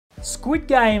Squid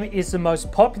Game is the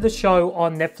most popular show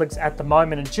on Netflix at the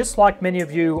moment, and just like many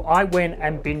of you, I went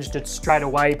and binged it straight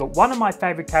away. But one of my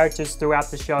favorite characters throughout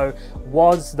the show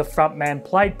was the frontman,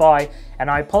 played by,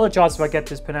 and I apologize if I get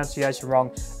this pronunciation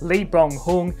wrong, Lee Byung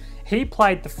Hun. He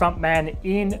played the frontman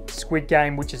in Squid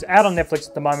Game, which is out on Netflix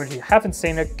at the moment. If you haven't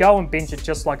seen it, go and binge it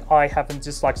just like I have and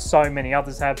just like so many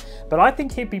others have. But I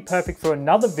think he'd be perfect for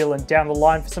another villain down the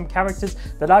line, for some characters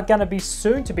that are going to be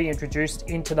soon to be introduced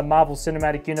into the Marvel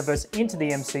Cinematic Universe, into the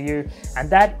MCU, and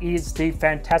that is the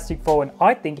Fantastic Four. And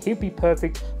I think he'd be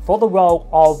perfect for the role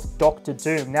of Doctor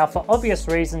Doom. Now, for obvious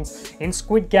reasons, in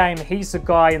Squid Game, he's the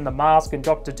guy in the mask, and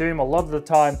Doctor Doom a lot of the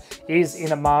time is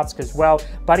in a mask as well.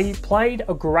 But he played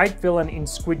a great villain in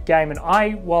Squid Game, and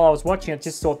while I was watching it,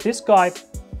 just thought this guy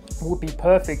would be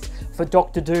perfect for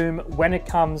Doctor Doom when it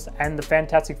comes and the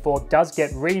Fantastic Four does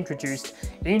get reintroduced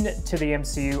into the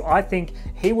MCU. I think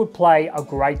he would play a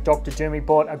great Doctor Doom. He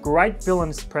brought a great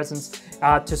villain's presence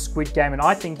to Squid Game, and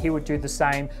I think he would do the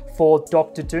same for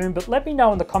Doctor Doom. But let me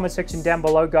know in the comment section down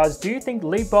below, guys, do you think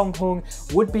Lee Byung Hun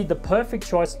would be the perfect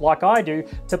choice, like I do,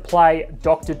 to play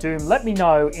Doctor Doom? Let me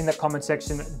know in the comment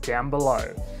section down below.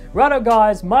 Righto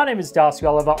guys, my name is Darcy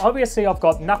Oliver. Obviously I've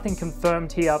got nothing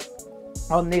confirmed here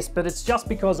on this, but it's just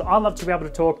because I love to be able to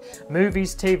talk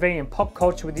movies, TV, and pop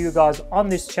culture with you guys on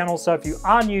this channel. So if you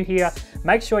are new here,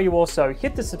 make sure you also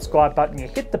hit the subscribe button, you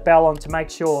hit the bell on to make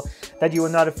sure that you are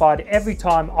notified every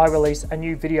time I release a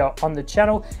new video on the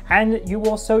channel, and you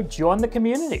also join the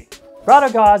community.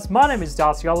 Righto guys, my name is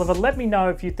Darcy Oliver. Let me know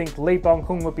if you think Lee Byung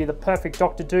Hun would be the perfect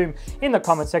Doctor Doom in the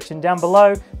comment section down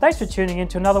below. Thanks for tuning in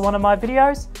to another one of my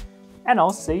videos, and I'll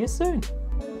see you soon.